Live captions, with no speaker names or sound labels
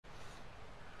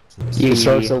It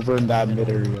starts over in that mid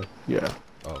area. Yeah.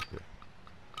 Oh, okay.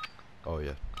 Oh,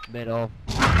 yeah. Middle.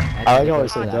 I like how I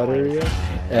said that area,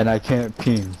 and I can't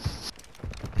ping.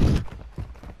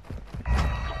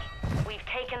 We've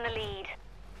taken the lead.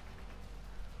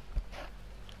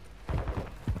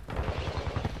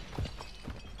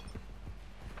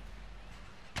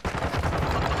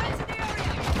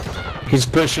 He's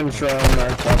pushing from our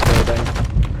top building.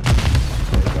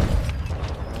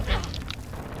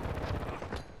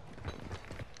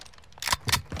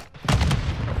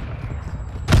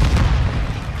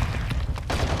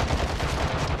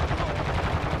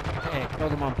 Hey,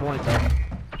 killed him on point though.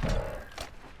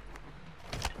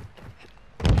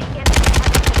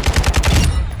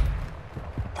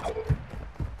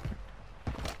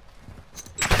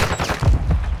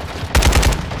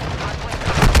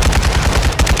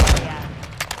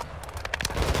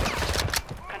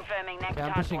 Confirming next Yeah,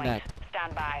 I'm hard pushing point. that.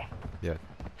 Stand by. Yeah.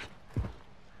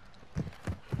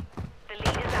 The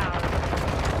lead is ours.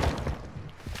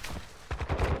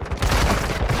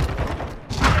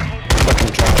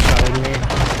 Fucking Josh shot me.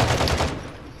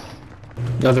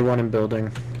 Another one in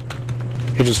building.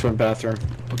 He just went bathroom.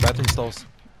 Oh, bathroom stalls.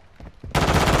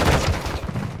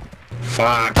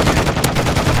 Fuck.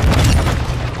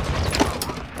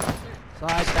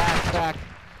 Side, back.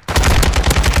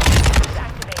 It's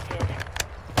activated.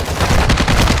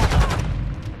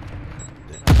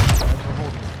 We're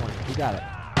holding the point. We got it.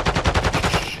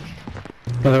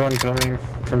 Another one coming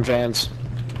from Vans.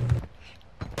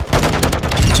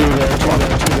 Two there.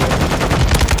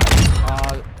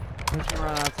 Pushing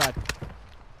around outside.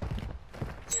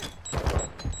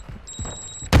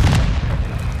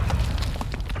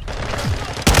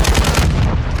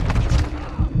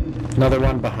 Another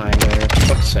one behind there.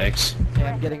 Fuck's sakes.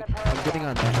 Yeah, I'm getting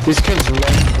on there. These kids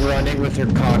love running with their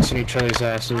cocks in each other's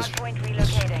asses. Hard point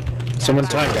relocating. Someone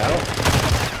timed out?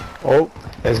 Oh,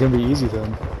 it's gonna be easy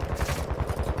then.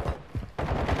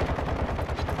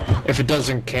 If it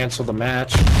doesn't cancel the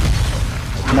match.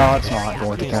 No, it's not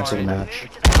going to cancel the match.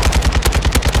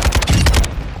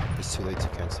 It's too late to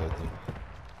cancel, I think.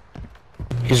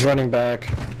 He's running back.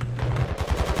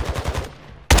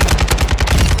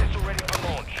 Missile ready for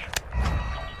launch.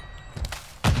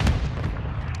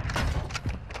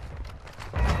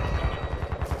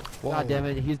 God damn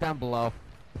it, he's down below.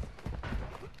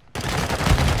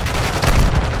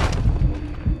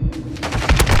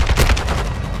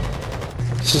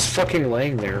 He's just fucking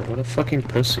laying there. What a fucking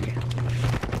pussy.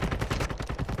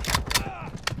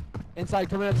 Inside,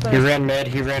 coming He upstairs. ran mid.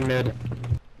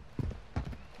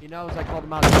 He knows I called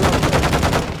him out. Enemy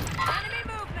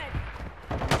movement.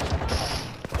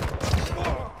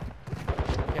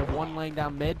 Okay, one laying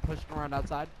down mid, pushing around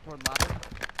outside toward ladder.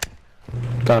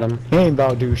 Got him. He ain't about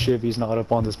to do shit if he's not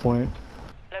up on this point.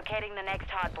 Locating the next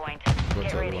hard point. Go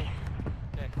Get to ready. everyone.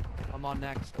 Okay, I'm on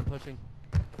next. I'm pushing.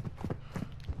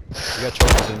 You got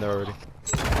charges in there already.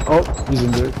 Oh, he's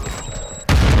in there. Point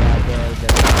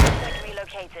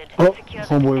relocated. Oh, Secure the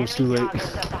homeboy was too enemy late.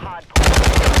 targets at the hard point.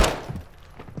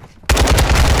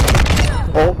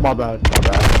 Oh, my bad.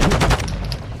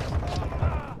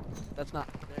 That's not.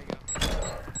 There you go.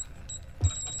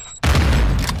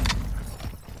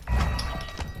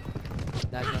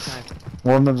 That's no time.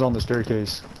 One of them's on the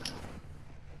staircase.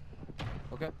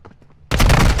 Okay.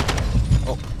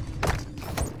 Oh.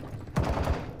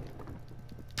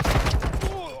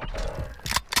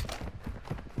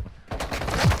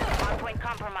 Hard point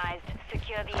compromised.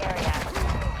 Secure the area.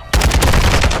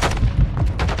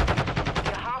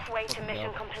 You're halfway to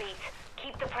mission complete.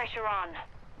 Keep the pressure on.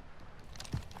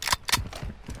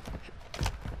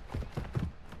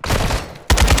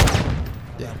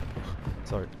 Yeah.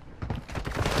 Sorry.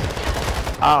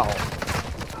 Ow.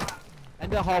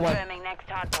 End the hallway. Confirming next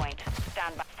hard point.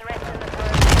 Stand by. Threats in the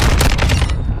perimeter.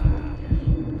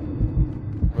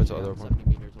 Where's the other one? 70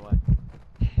 meters away.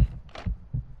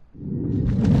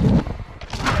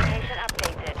 Location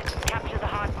updated. Capture the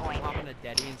hard point. Popping a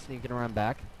deadie and sneaking around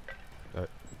back. Alright.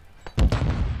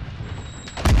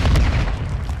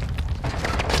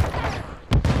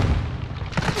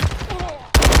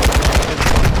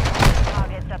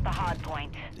 Targets at the hard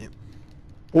point.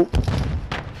 Oh.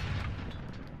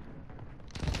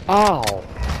 Ow.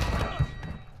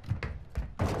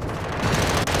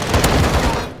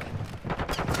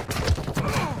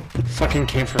 Fucking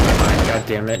came from behind. God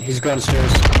damn it. He's going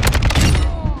stairs. We've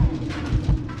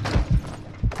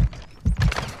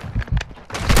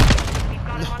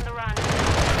got him on the run.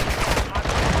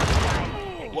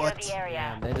 Secure the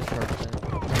area. Damn, they just broke it.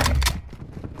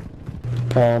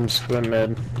 Palms. Went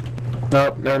mid.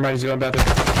 Nope. Never mind. He's going bathroom.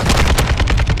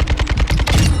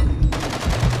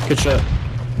 Good shot.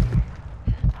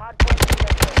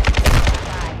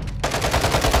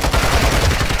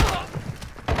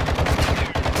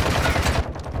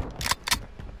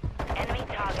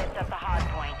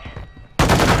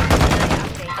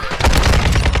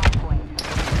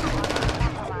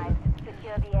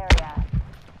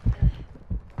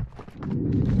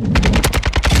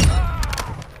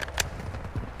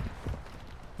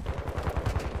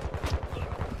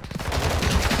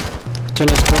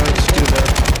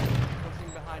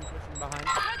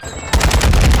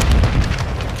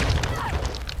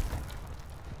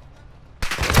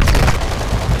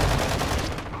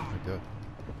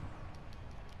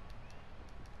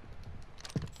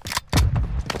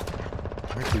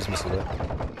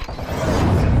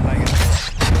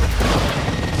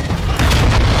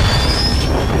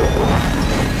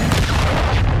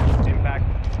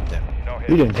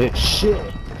 You didn't hit shit.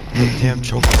 Damn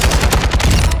choke.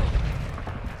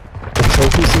 The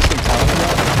trophy system counter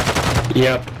that?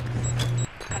 Yep.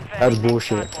 Confirming That's next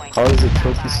bullshit. hardpoint. How does the Stand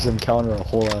trophy by. system counter a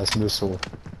whole ass missile?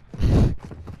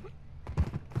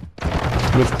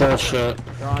 With bullshit.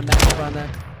 They're on that. They're on that.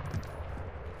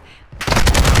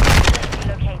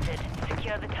 Relocated.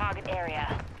 Secure the target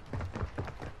area.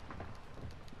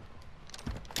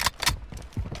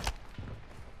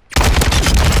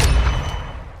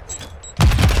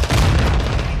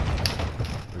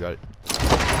 We got it.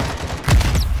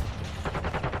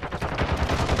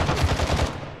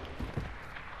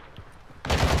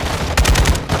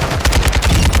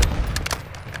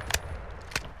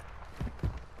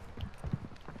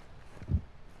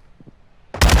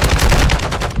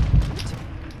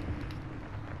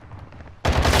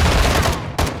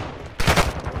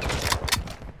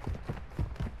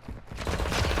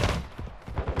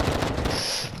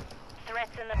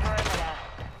 Threats in the perimeter.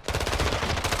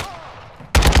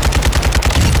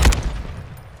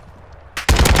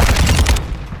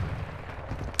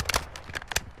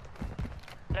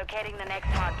 Locating the next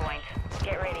hardpoint.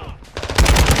 Get ready.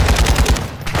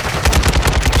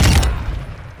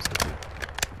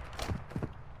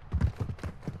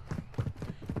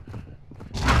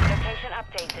 Location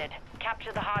updated.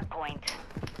 Capture the hardpoint.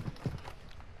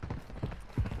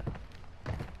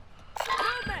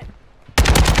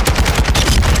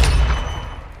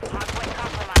 Hardpoint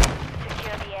compromised.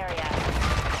 Secure the area.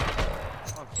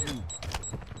 Oh, shoot.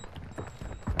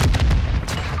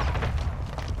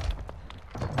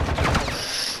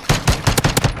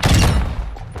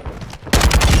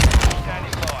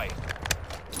 Standing by.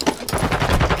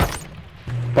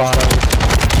 Bottom.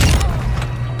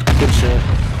 Good shit.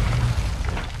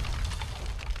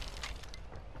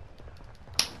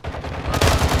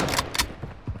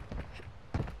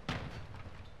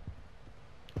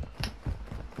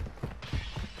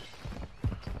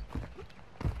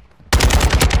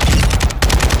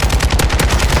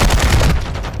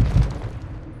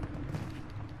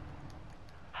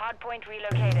 Hardpoint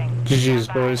relocating. GG's, Stand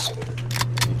by. boys.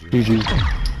 GG.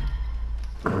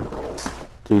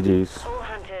 GG's. All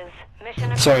hunters.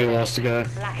 Mission Sorry you accomplished. lost a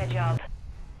guy. Lack a job.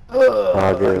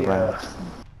 I'll get it, man.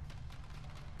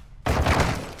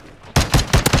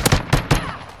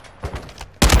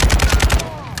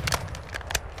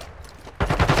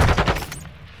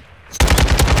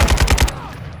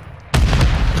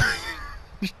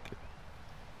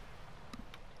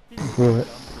 What?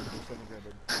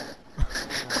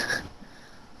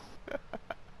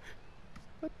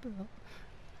 What the hell?